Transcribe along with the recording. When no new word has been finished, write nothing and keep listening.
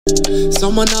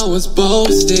Someone I was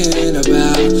boasting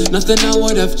about. Nothing I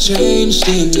would have changed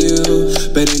in you,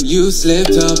 but then you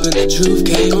slipped up and the truth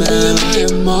came out. My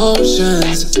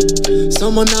emotions.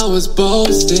 Someone I was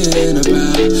boasting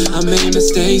about. I made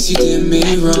mistakes, you did me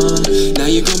wrong. Now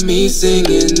you got me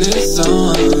singing this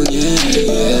song.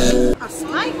 Yeah.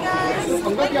 Hi guys,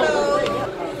 hello.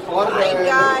 Hi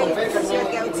guys, this is your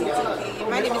girl TTK.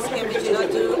 My name is Kemi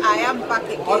Jinodu. I am back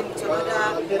again to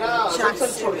another chat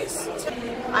series.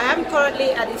 I am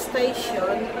currently at the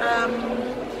station.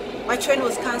 My train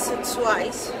was cancelled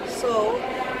twice, so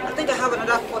I think I have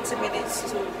another 40 minutes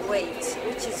to wait,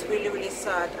 which is really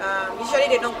sad. Usually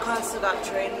they don't cancel that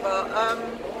train,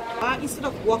 but instead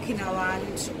of walking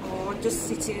around or just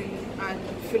sitting and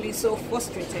feeling so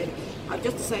frustrated, I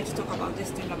just decided to talk about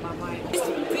this thing on my mind. This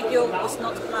video was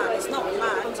not planned. It's not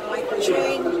planned. My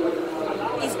train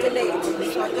is delayed,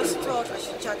 so I just thought I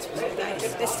should chat with you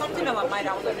guys. There's something on my mind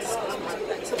I want to discuss with you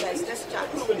guys. So guys, let's chat.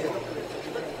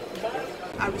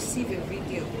 I received a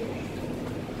video.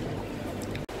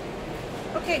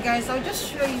 Okay guys, I'll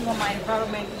just show you what my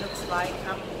environment looks like.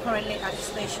 I'm currently at the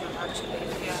station actually.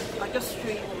 Yeah, I'll just show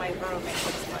you what my environment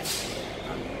looks like.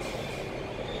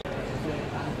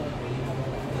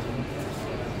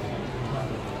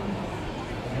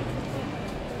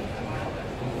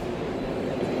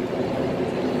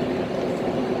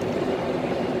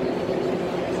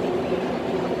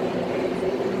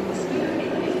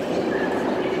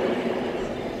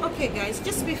 Okay guys,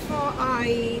 just before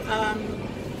I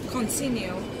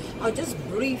continue, I'll just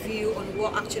brief you on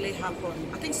what actually happened.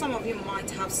 I think some of you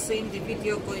might have seen the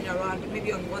video going around,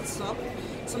 maybe on WhatsApp.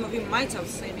 Some of you might have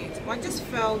seen it, but I just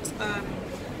felt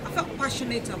I felt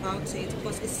passionate about it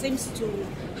because it seems to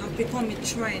have become a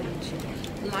trend.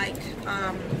 Like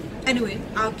anyway,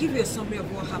 I'll give you a summary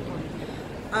of what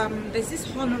happened. There's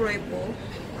this honorable,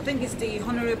 I think it's the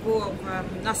Honorable of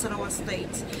Nasarawa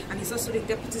State, and he's also the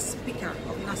Deputy Speaker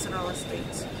of Nasarawa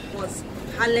State, was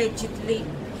allegedly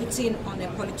hitting on a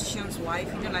politician's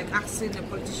wife, you know, like asking a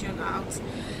politician out.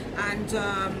 And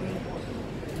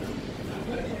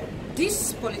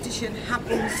this politician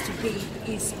happens to be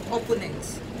his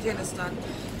opponent. Do you understand?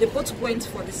 They both went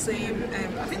for the same,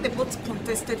 I think they both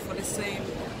contested for the same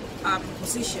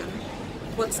position,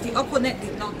 but the opponent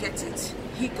did not get it.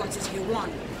 He got it, he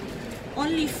won.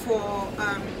 Only for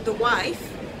the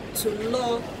wife to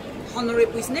law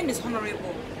Honorable, his name is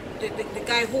Honorable, the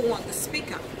guy who won, the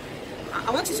speaker.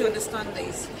 I want you to understand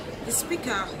this. The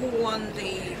speaker who won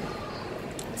the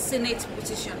Senate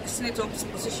position, the senator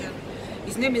position,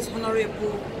 his name is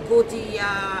Honorable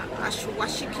Godia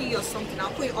Ashwashiki or something.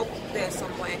 I'll put it up there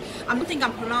somewhere. I don't think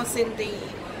I'm pronouncing the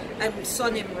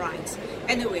surname right.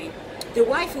 Anyway, the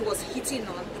wife who was hitting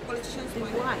on the politician's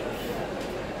wife.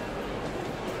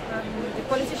 The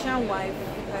politician's wife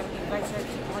invited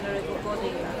Honorable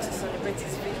Godia to celebrate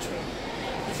his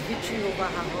victory over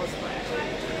her husband.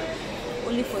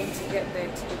 Only for him to get there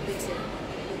to beat him.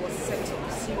 He was set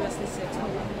up, seriously set up.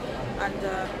 And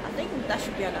I think that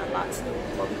should be an alert though.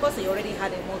 But because he already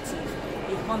had a motive,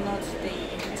 he honored the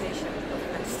invitation.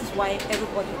 And this is why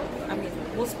everybody, I mean,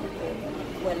 most people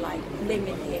were like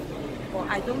blaming him. But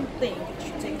I don't think he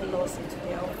should take the laws into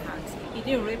their own hands. He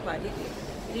didn't rape her, did he?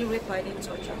 He didn't rape her, he didn't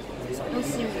touch her. So I don't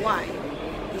see why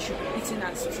he should be beaten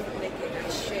and stripped naked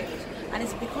and shamed. And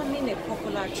it's becoming a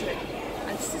popular trend.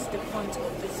 And this is the point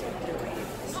of this video.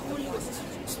 Not only was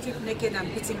he stripped naked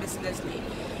and beaten mercilessly,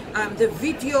 the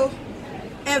video,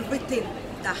 everything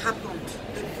that happened,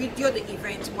 the video, the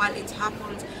event while it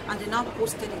happened, and they now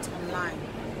posted it online.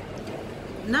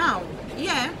 Now,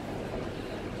 yeah,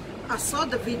 I saw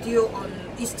the video on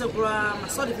Instagram, I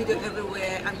saw the video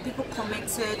everywhere, and people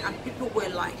commented, and people were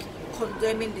like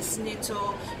condemning the senator.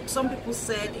 Some people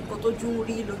said, you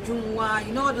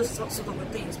know, all those sort of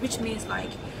things, which means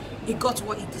like he got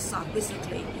what he deserved,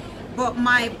 basically. But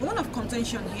my bone of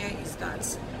contention here is that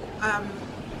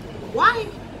why,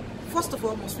 first of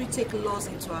all, must we take laws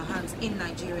into our hands in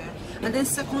Nigeria? And then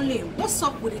secondly, what's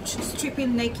up with it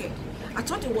stripping naked? I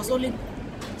thought it was only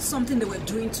something they were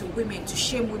doing to women, to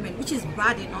shame women, which is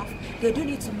bad enough. They're doing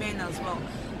it to men as well.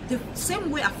 The same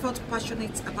way I felt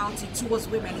passionate about it towards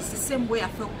women is the same way I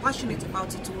felt passionate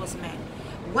about it towards men.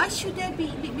 Why should they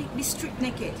be stripped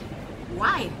naked?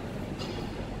 Why?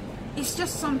 It's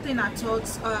just something I thought,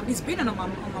 it's been on my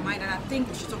mind, and I think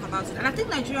we should talk about it. And I think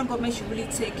Nigerian government should really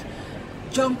take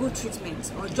jungle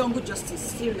treatment or jungle justice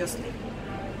seriously.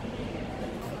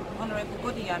 Honorable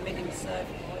Godia made himself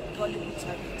a Bollywood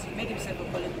target. He made himself a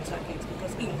Bollywood target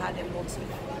because he had a motive.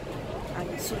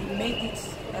 and so it made it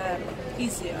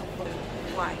easier for the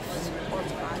wife's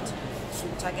husband to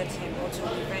target him or to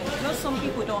prevent. You know, some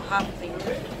people don't have the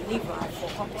liver for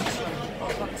competition or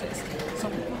contest.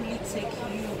 Some people really take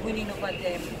you winning over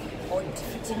them or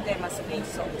defeating them as an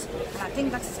insult. And I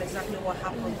think that is exactly what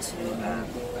happened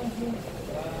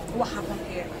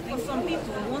here. For some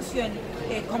people, once you're in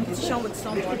a competition with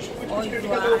someone or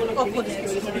you are an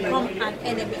opponent, you become an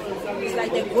enemy. It's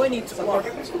like they're going into war.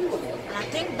 And I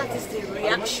think that is the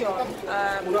reaction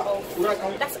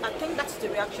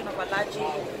of Alhaji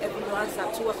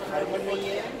Ebuluanza towards Honorable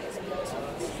Godiya. I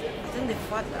think the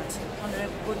fact that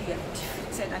Honorable Godiya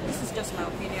defeated, and this is just my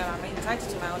opinion, I'm entitled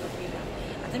to my own opinion.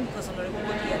 I think because Honorable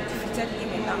Godiya defeated him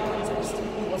in that contest,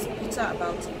 he was bitter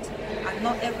about it, and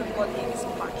not everybody is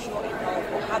mature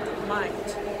enough or have the mind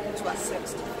to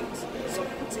accept defeat. Some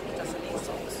people take it as an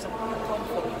insult, some people come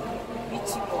for beat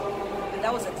you up, and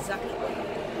that was exactly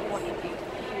what he did.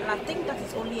 And I think that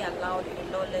is only allowed in a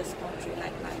lawless country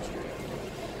like Nigeria.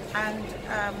 And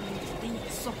the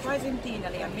surprising thing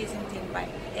and the amazing thing by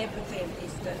everything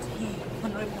is that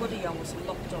Honorable Godiya was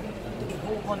locked up, the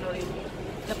whole Honorable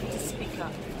Deputy Speaker,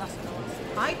 National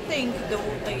Assembly.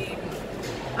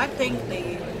 I think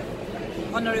the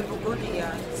Honorable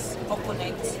Godiya's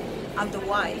opponent and the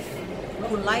wife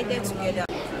collided together.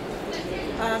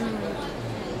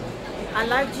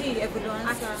 Alhaji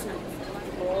Ebuluanza's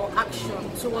or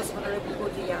action towards Honorable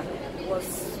Godiya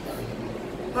was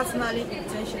personally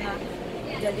intentional,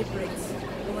 deliberate.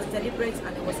 It was deliberate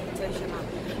and it was intentional.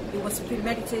 It was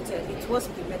premeditated. It was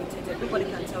premeditated. Nobody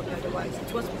can tell me otherwise.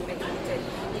 It was premeditated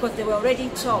because there were already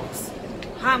talks,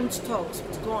 armed talks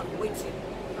with gun waiting.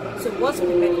 So it was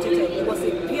premeditated. It was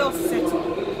a pure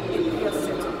setup.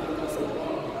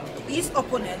 His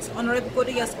opponent, Honorable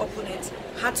Godiya's opponent,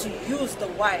 had to use the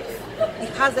wife. He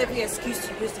has every excuse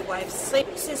to use the wife.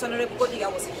 Since Honorable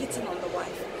Godiya was hitting on the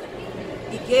wife,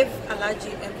 he gave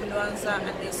Alhaji Ebuluanza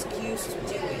an excuse to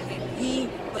deal with him.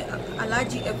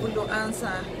 Alhaji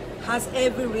Ebuluanza has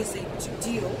every reason to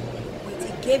deal with.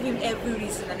 He gave him every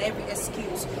reason and every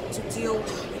excuse to deal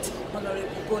with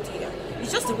Honorable Godiya.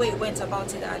 It's just the way he went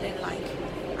about it that I didn't like.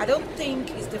 I don't think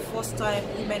it's the first time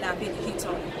women are being hit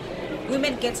on.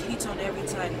 Women get hit on every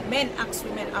time. Men ask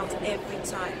women out every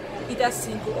time, either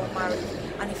single or married.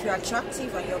 And if you're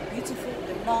attractive and you're beautiful,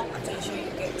 the more attention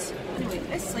you get. Anyway,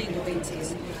 let's say the way it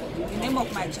is. The name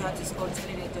of my child is called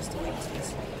Telling It Just the Way It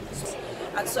Is.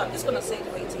 And so I'm just going to say the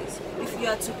way it is. If you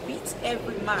are to beat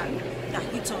every man that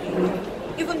hits on you,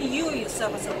 even you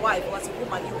yourself as a wife or as a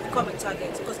woman, you become a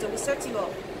target because they will set you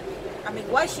up. I mean,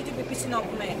 why should you be beating up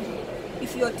men?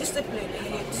 If you're disciplined and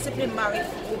you're a disciplined married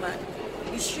woman,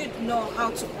 you should know how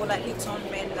to politely turn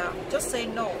men down. Just say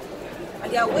no.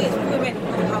 And there are ways women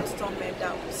know how to turn men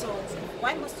down. So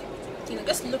why must you?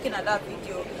 Just looking at that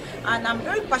video, and I'm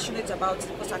very passionate about it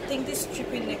because I think this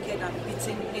stripping naked and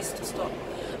beating needs to stop.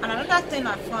 And another thing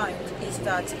I find is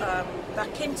that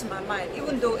that came to my mind,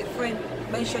 even though a friend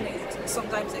mentioned it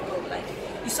sometimes ago, like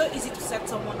it's so easy to set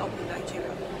someone up in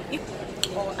Nigeria. If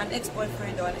or an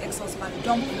ex-boyfriend or an ex-husband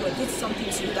dumped you or did something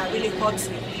to you that really hurts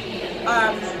you,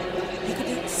 you could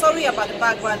be sorry about the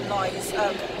background noise,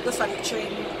 those are the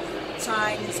train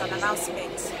times and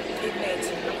announcements they made.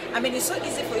 I mean, it's so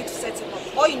easy for you to set him up.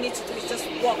 All you need to do is just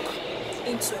walk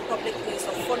into a public place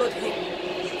or follow him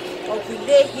or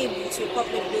relay him into a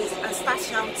public place and start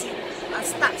shouting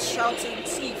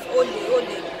thief, ole.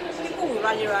 People will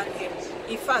rally around him.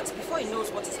 In fact, before he knows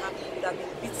what is happening, he would have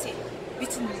been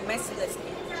beaten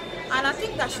mercilessly. And I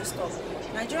think that should stop.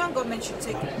 Nigerian government should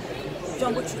take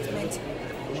jungle treatment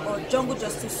or jungle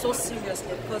justice so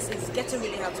seriously because it's getting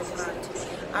really out of hand.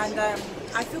 And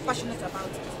I feel passionate about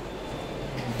it.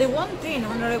 The one thing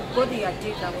Honorable Godiya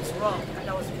did that was wrong, and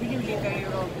that was really, really very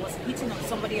wrong, was hitting on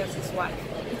somebody else's wife.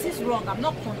 It is wrong. I'm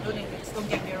not condoning it. Don't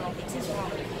get me wrong. It is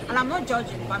wrong. And I'm not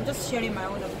judging, but I'm just sharing my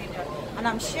own opinion. And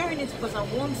I'm sharing it because I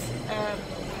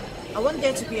want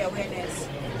there to be awareness.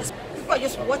 People are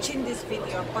just watching this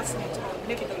video and passing it on.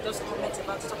 Maybe they'll just comment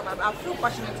about it, talk about it. I feel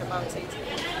passionate about it.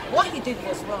 What he did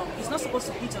was wrong. He's not supposed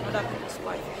to hit on other people's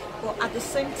wife. But at the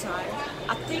same time,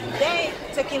 I think they're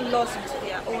taking laws into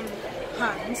their own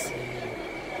hands.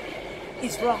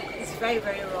 It's wrong. It's very,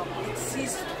 very wrong. It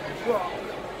is wrong.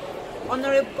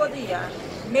 Honorable Godiya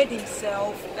made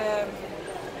himself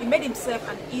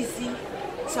an easy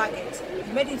target.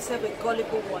 He made himself a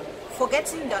gullible one,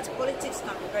 forgetting that politics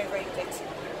can be very, very dirty.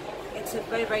 It's a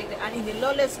very, very, and in a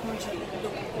lawless country,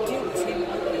 they deal with him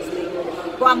lawlessly.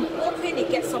 But I'm hoping he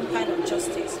gets some kind of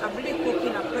justice. I'm really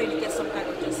hoping and praying he gets some kind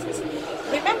of justice.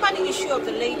 Remember the issue of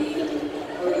the lady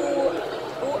who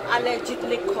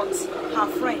allegedly caught her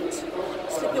friend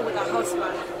sleeping with her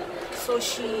husband. So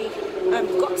she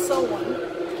got someone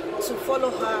to follow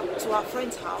her to her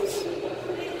friend's house,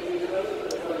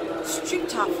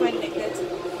 stripped her friend naked,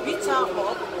 beat her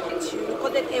up, and she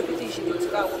recorded everything she did to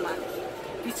that woman,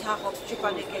 beat her up, stripped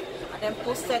her naked, and then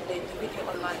posted the video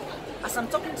online. As I'm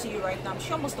talking to you right now, I'm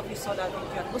sure most of you saw that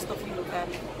video and most of you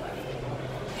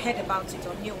heard about it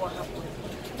or knew what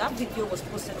happened. That video was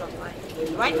posted online.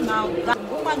 Right now, that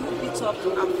woman who beat up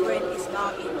her friend is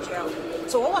now in jail.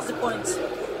 So what was the point?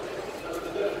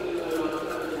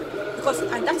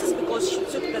 And that is because she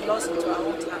took the laws into her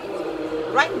own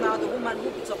hands. Right now, the woman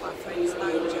who beat up her friend is now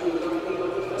in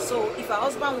jail. So if her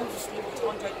husband wants to sleep with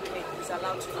 100 women, he's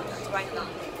allowed to do that right now.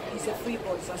 He's a free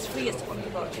boy. He's as free as the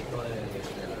body.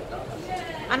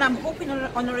 And I'm hoping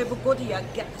Honorable Godia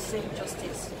get the same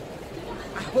justice.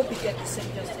 I hope he gets the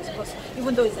same justice, because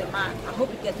even though he's a man, I hope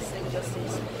he gets the same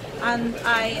justice. And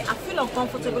I feel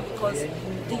uncomfortable because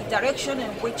the direction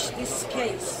in which this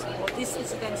case or this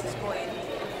incident is going,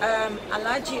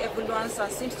 Alhaji Ebuluansa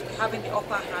seems to be having the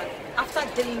upper hand. After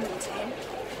dealing with him,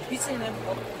 beating him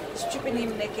up, stripping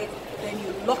him naked, then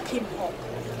you lock him up.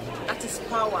 That is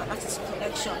power, that is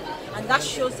connection. And that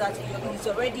shows that he's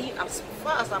already, as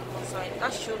far as I'm concerned,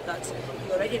 that shows that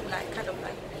he already kind of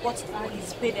bought the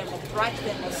police, paid them or bribed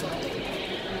them or something.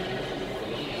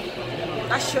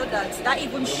 That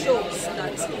even shows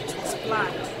that it was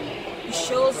planned. It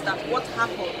shows that what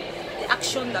happened, the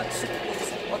action that took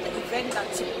place, or the event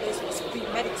that took place was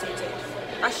premeditated.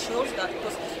 That shows that,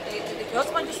 because the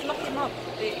husband just locked him up.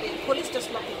 The police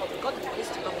just locked him up. They got the police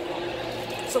to lock him up.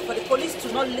 So for the police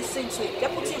to not listen to a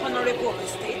deputy honorable of the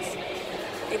state,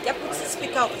 a deputy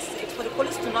speaker of the state, for the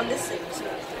police to not listen to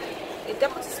a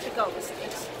deputy speaker of the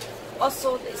state,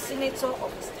 also the senator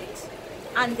of the state,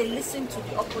 and they listen to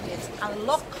the opponents and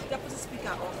lock the deputy speaker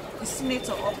up, the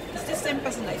senator up. It's the same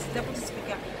person that is the deputy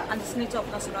speaker and the senator of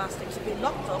National State to be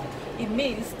locked up. It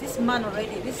means this man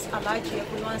already, this Alhaji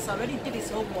Ebuluansa already did his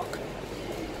homework.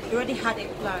 He already had a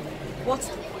plan. What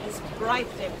the police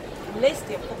bribed them, laced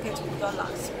their pockets with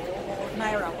dollars or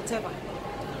naira, whatever.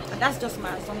 And that's just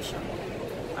my assumption.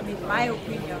 I mean, my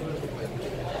opinion.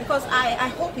 Because I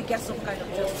hope he gets some kind of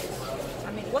justice.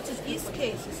 I mean, what is his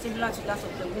case is similar to that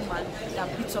of the woman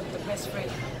that beats up the best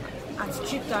friend and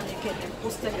stripped her naked and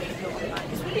posted the video online.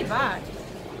 It's really bad.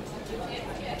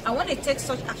 And when they take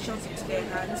such actions into their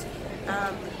hands,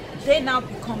 they now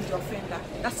become the offender.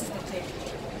 That is the thing.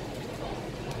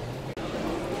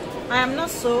 I am not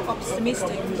so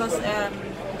optimistic because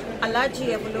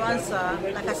Alhaji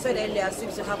Ebuluansa, like I said earlier,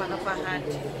 seems to have an upper hand,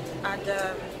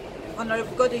 and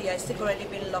Honorable Godia is still already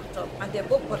being locked up, and they're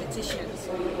both politicians.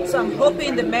 So I'm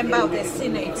hoping the member of the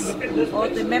Senate or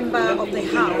the member of the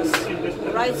House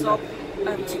will rise up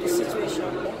to the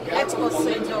situation. Let us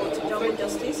say no to jungle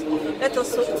justice. Let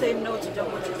us say no to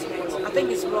jungle treatment. I think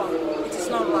it's wrong. It is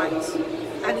not right.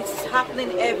 And it is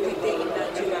happening every day in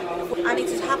Nigeria. And it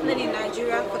is happening in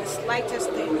Nigeria for the slightest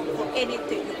thing, for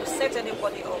anything. You will set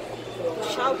anybody up. You will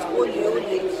shout "Oli,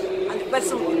 Oli," and the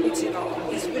person will be beaten up.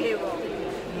 It's really wrong.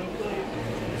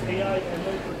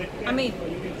 I mean,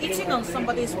 eating on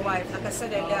somebody's wife, like I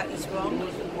said earlier, is wrong.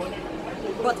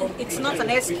 But it's not an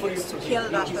excuse to kill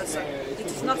that person. It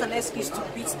is not an excuse to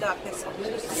beat that person.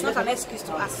 It's not an excuse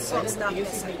to assault that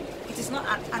person. It is not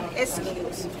an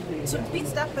excuse to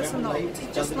beat that person up.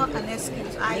 It's just not an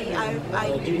excuse.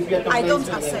 I don't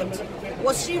accept.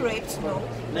 Was she raped? No.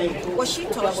 Was she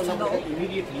touched? No.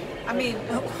 I mean,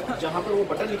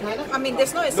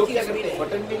 there's no excuse really.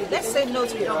 Let's say no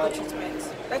to jungle treatment.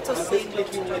 Let us say no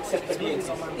to jungle treatment.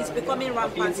 It's becoming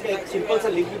rampant in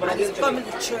Nigeria, and it's becoming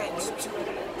the trend to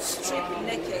strip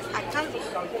naked.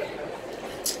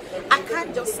 I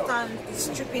can't just stand the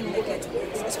stripping naked,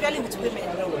 especially with women.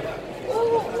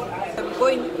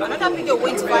 Another video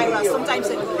went viral sometimes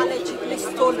ago. Allegedly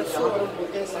stole the phone.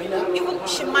 Even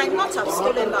she might not have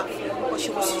stolen that phone, but she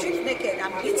was stripped naked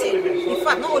and beaten. In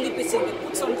fact, not only beaten, they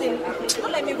put something.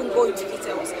 Don't let me even go into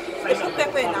details. They put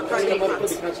pepper in her private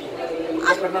parts.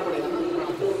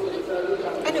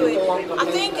 Anyway, I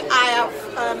think I have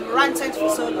ranted for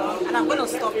so long, and I'm going to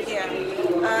stop here.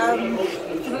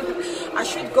 I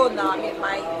should go now. I'm in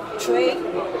my train.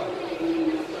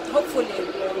 Hopefully,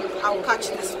 I'll catch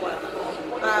this one.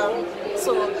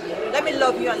 So let me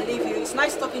love you and leave you. It's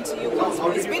nice talking to you once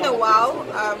more. It's been a while.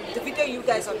 The video you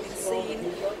guys have been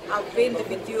seeing have been the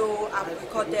video I've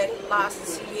recorded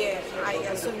last year. I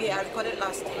assume I recorded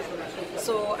last year.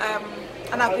 So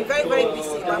and I've been very, very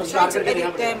busy, but I'm trying to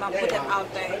edit them and put them out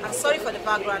there. I'm sorry for the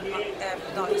background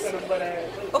noise.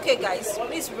 Okay guys,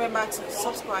 please remember to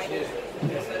subscribe.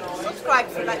 Subscribe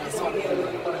if you like this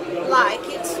video. Like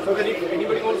it.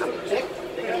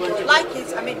 like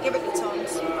it, give it the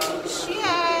thumbs.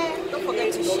 Share. Don't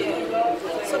forget to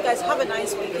share. So guys, have a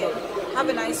nice weekend. Have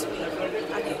a nice week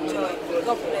and enjoy.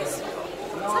 God bless you.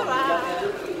 Ta-ra.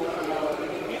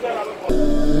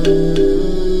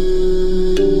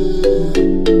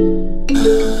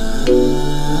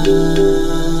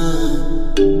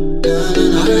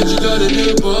 I heard you got a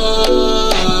new boy.